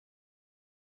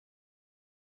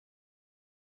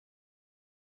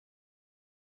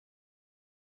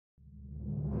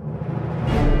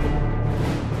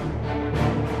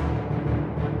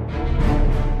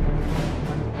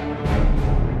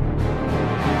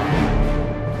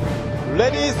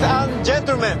Ladies and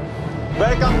gentlemen,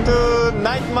 welcome to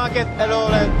Night Market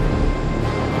Alone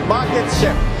Market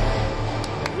Chef.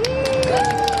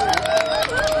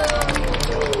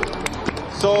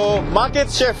 So, Market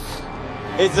Chef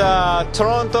is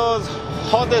Toronto's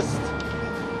hottest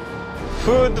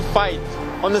food fight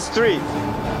on the street.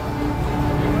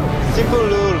 Simple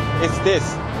rule is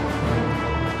this.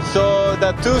 So,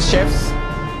 the two chefs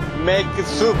make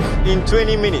soup in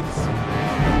 20 minutes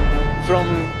from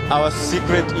our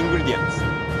secret ingredients.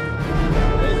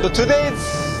 So today's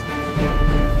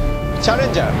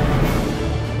challenger,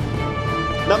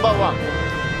 number 1,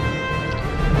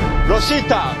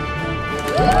 Rosita.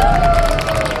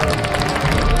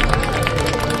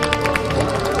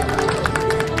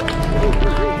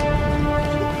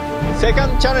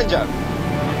 Second challenger,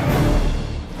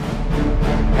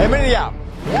 Emilia.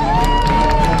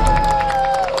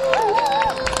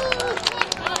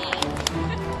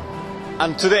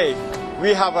 And today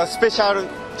we have a special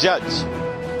judge,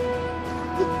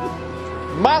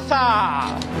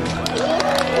 Masa.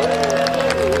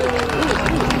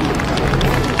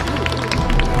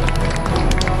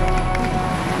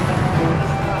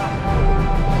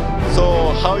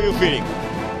 So how are you feeling? I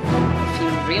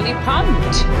feel really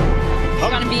pumped. It's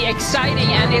gonna be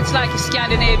exciting, and it's like a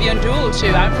Scandinavian duel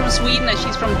too. I'm from Sweden and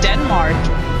she's from Denmark.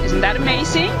 Isn't that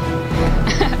amazing?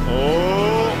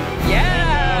 Oh,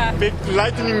 yeah. big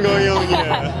lightning going on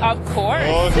here. Of course.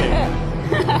 Okay.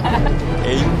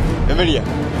 Hey, Emilia,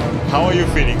 how are you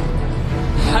feeling?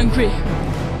 Hungry.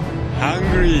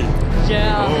 Hungry.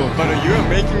 Yeah. Oh, but you are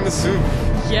making the soup.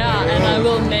 Yeah, and I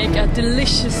will make a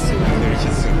delicious soup.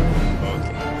 Delicious soup.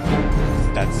 Okay.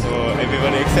 That's so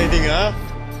everybody exciting, huh?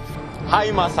 Hi,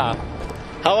 Masa.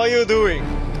 How are you doing?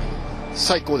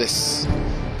 最高です。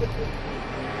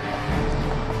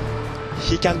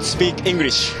 He can't speak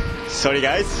English. Sorry,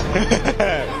 guys.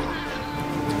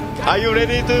 Are you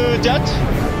ready to judge?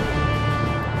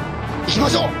 行きま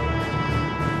しょう。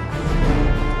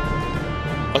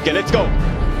 Okay, let's go.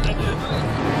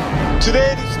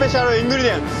 Today's special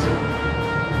ingredients.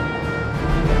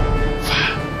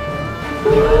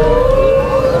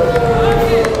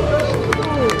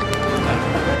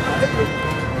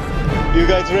 You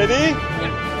guys ready?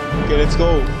 Yeah. Okay, let's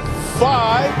go.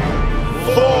 5,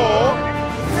 4,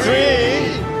 3,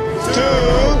 2,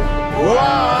 1,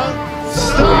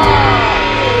 start!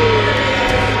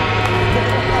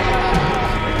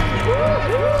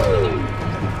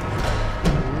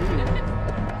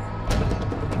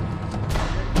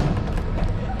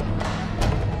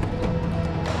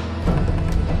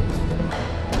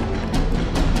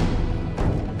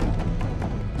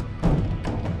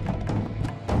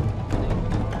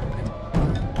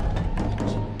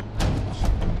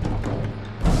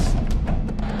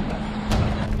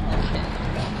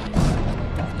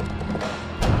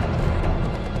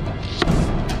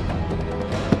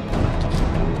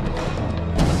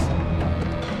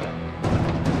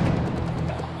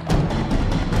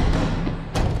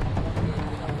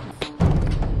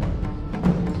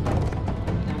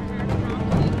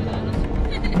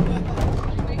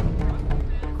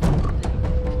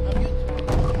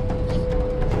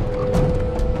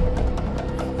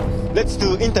 Let's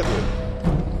do interview.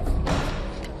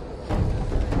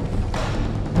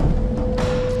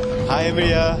 Hi,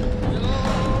 Emilia.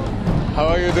 How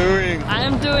are you doing? I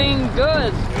am doing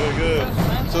good. Good.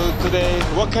 So today,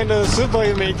 what kind of soup are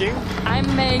you making?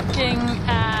 I'm making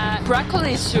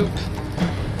broccoli soup.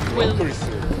 Broccoli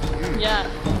soup. Yeah,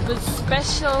 with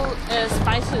special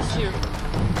spices here.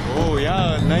 Oh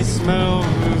yeah, nice smell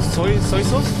of soy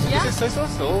sauce? Yeah. Is it soy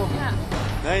sauce? Oh, Yeah.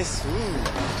 nice.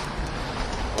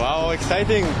 Wow,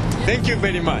 exciting. Thank you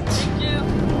very much. Thank you.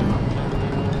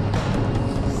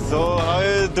 So how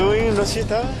are you doing,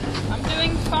 Rosita? I'm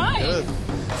doing fine. Good.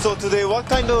 So today, what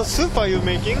kind of soup are you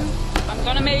making? I'm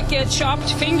gonna make a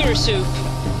chopped finger soup.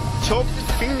 Chopped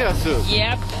finger soup.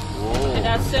 Yep. Whoa.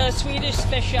 That's a Swedish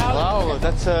specialty. Wow,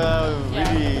 that's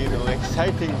really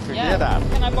exciting to hear that.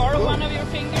 Can I borrow one of your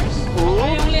fingers? Ooh.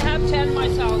 I only have 10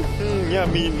 myself. Yeah,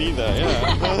 me neither.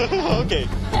 Yeah. Okay.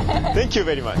 Thank you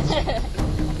very much.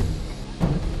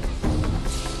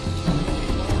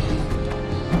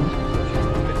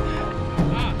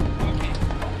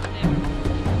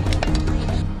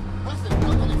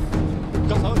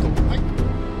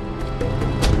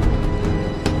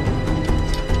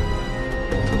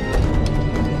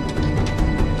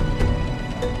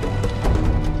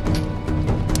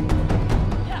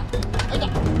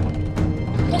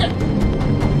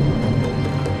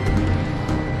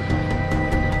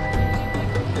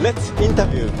 Let's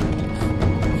interview.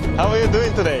 How are you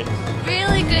doing today?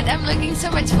 Really good. I'm looking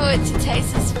so much forward to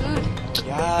taste this food.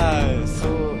 Yeah,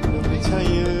 so which one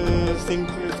you think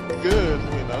is good,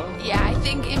 you know? Yeah, I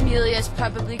think Emilia's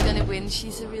probably gonna win.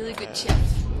 She's a really good chef.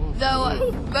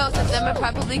 Though both of them are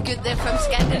probably good. They're from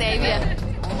Scandinavia.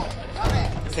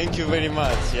 Thank you very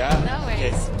much, yeah? No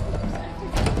worries.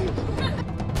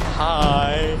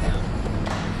 Hi.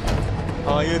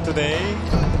 How are you today?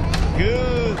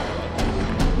 Good.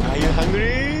 Are you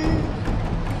hungry?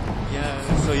 Yeah,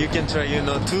 so you can try,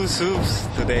 2 soups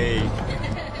today.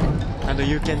 And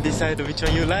you can decide which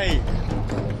one you like.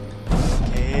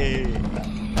 Okay.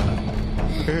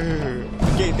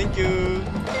 Okay, thank you.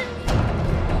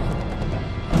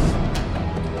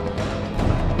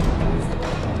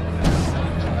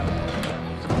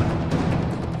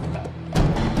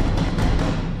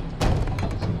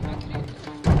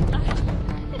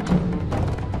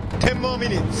 More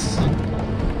minutes.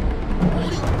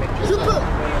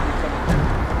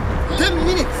 10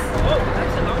 minutes.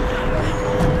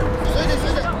それ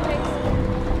で。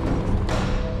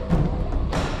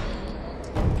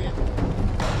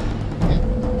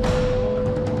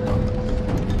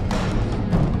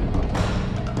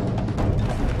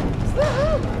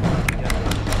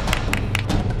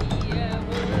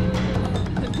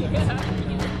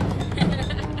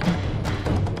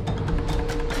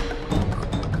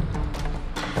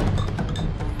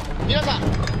皆さん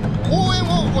応援を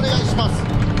お願いします。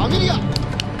アメリア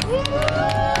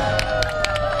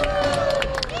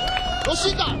ロシ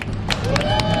ータ OK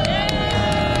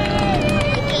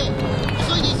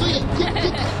急いで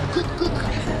クイック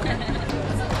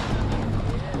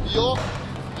いいよ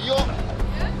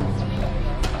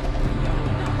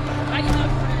はい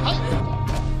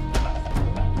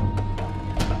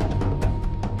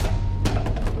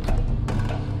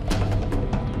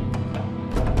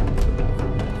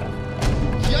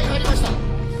気合入りました。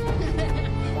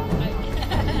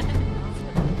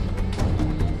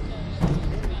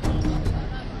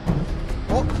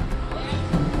お、来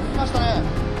ましたね。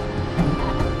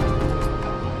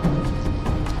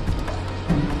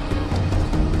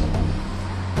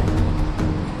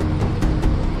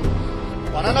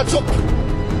バナナチョップ。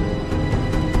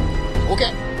OK。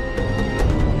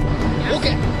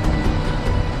OK。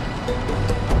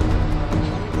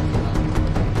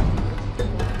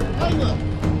タイム。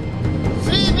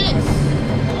3 minutes。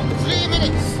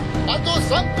あと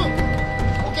3分。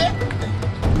OK。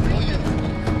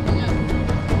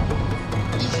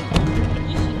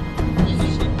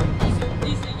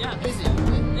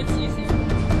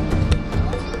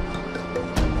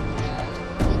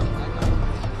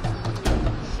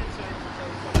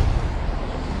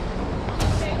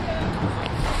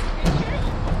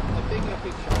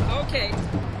Okay,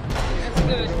 that's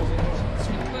good.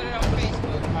 Put it on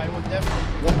Facebook. I will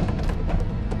definitely.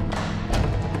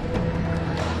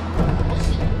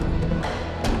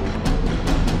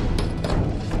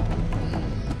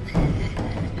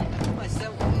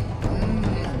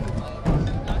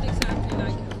 Not exactly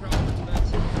like a problem, but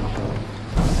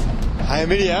Hi,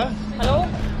 Amelia. Hello,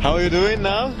 How are you doing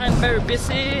now? I'm very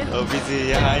busy. Oh, busy.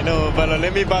 Yeah, I know. But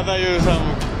let me bother you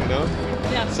some,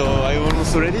 Yeah, So are you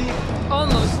almost ready?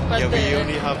 almost, but Yeah, we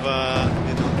only have,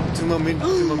 2 more minutes.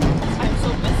 I'm so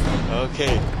busy.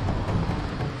 Okay.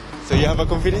 So you have a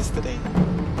confidence today?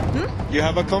 You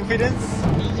have a confidence?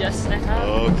 Yes, I have.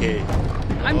 Okay.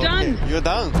 I'm done. You're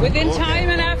done? Within Okay. time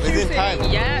and after Within filling,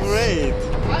 time? yes. Great.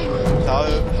 How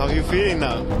are you feeling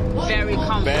now? Very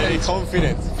confident. Very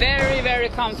confident. Very, very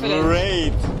confident.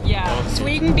 Great. Yeah. Okay.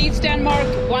 Sweden beats Denmark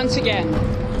once again.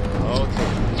 Okay.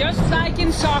 Just like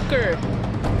in soccer.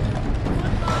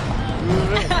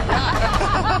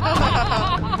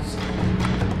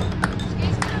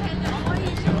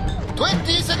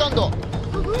 20 セカンド。フ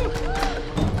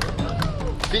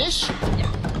ィニッシュ。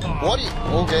終わり。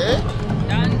OK。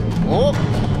 Done. お、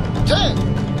10、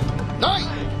9、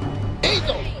8、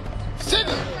7、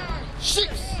6、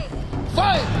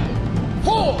5、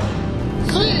4、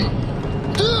3、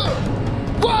2、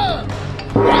1。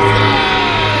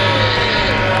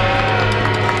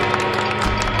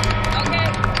Okay.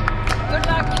 Good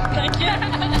luck. Thank you.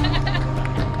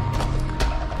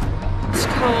 It's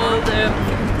called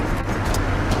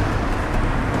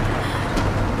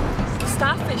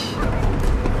starfish.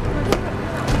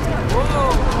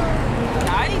 Whoa.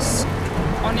 Nice.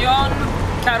 Onion,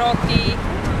 carroty,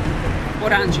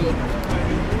 orange.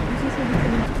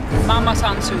 Mama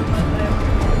san soup.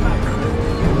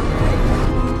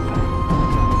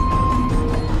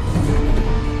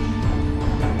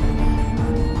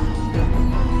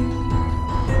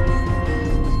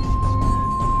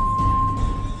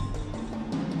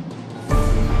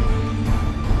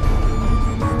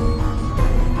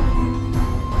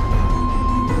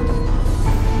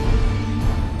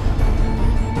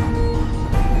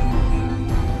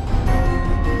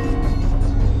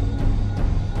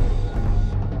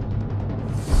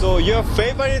 your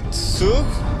favorite soup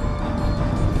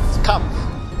cup.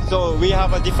 So we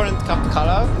have a different cup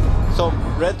color. So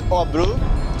red or blue.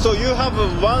 So you have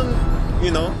one,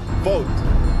 vote.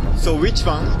 So which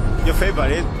one your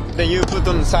favorite? Then you put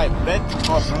on the side, red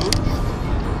or blue.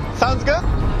 Sounds good?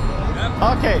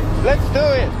 Yep. Okay, let's do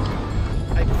it.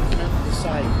 I could not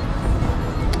decide.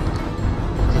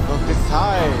 Could not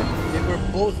decide. They were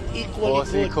both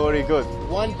equally good.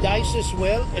 One dices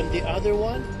well, and the other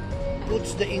one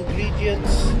puts the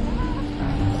ingredients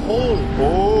whole.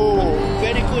 Oh.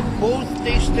 Very good. Both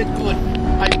tasted good.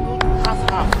 I put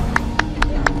half.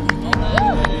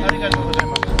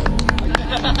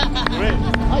 Great.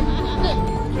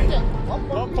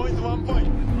 1 point。 1 point.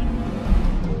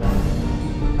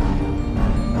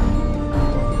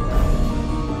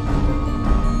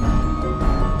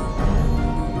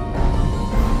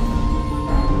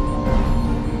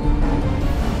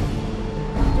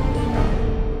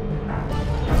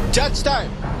 Judge time.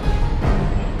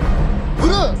 ブ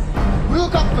ルー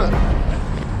カップ。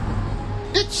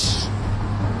1、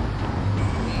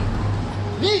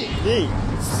2、3、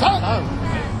4、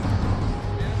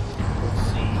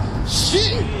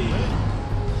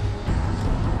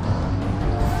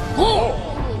5、6、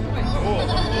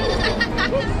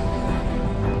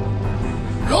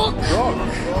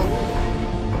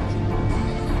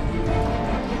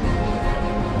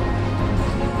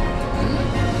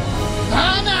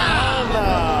7。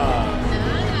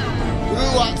ブルー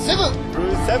は7。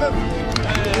Blue 7.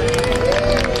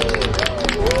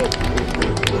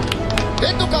 レ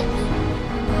ッドカップ。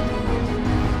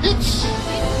1、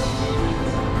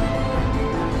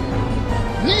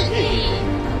2、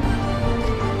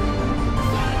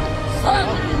3、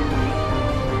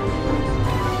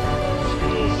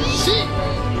4、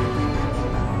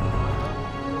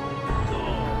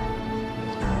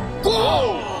5。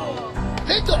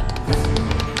レッド。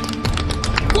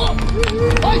5。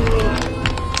はい。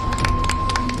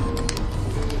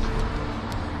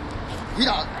ウィ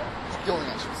ナー発表お願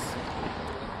いします。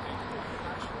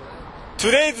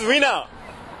Today's winner.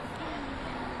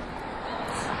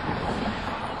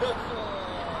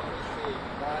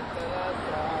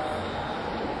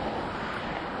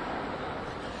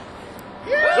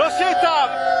 Rosita.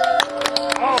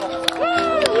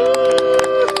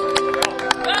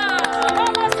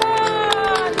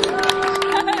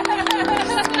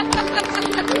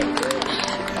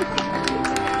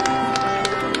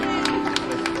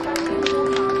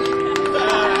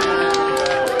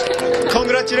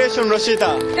 Congratulations,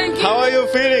 Rosita. Thank you. How are you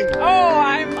feeling? Oh,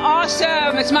 I'm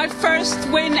awesome. It's my first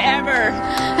win ever.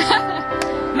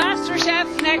 Master Chef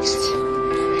next.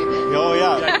 Oh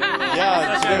yeah,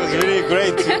 yeah, that was really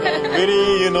great.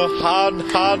 Very, hard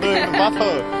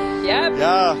battle. Yep.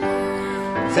 Yeah.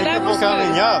 Thank That you was for coming.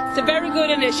 good. Yeah. It's a very good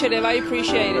initiative. I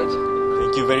appreciate it.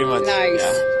 Thank you very much. Nice.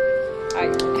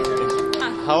 Yeah.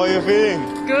 How are you feeling?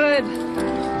 Good.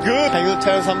 Good. Can you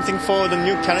tell something for the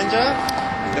new challenger?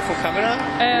 For camera?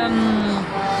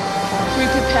 We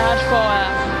prepared for a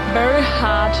very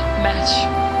hard match.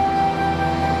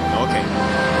 Okay.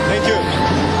 Thank you.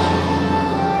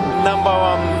 Number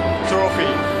 1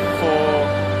 trophy for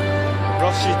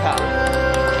Rosita.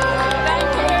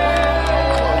 Thank you.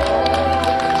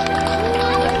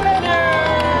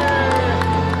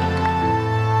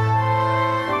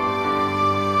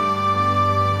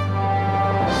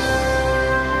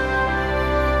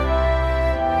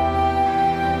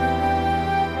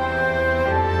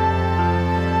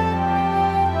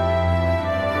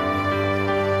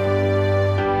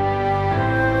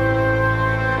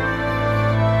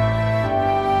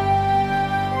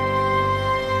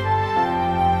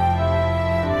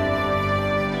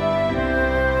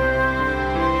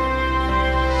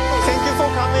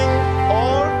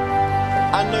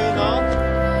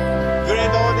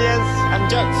 Great audience and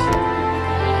judge.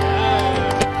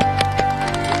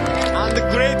 And the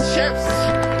great chefs.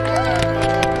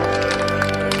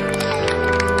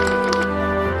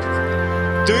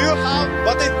 Do you have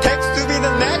what it takes to be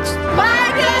the next?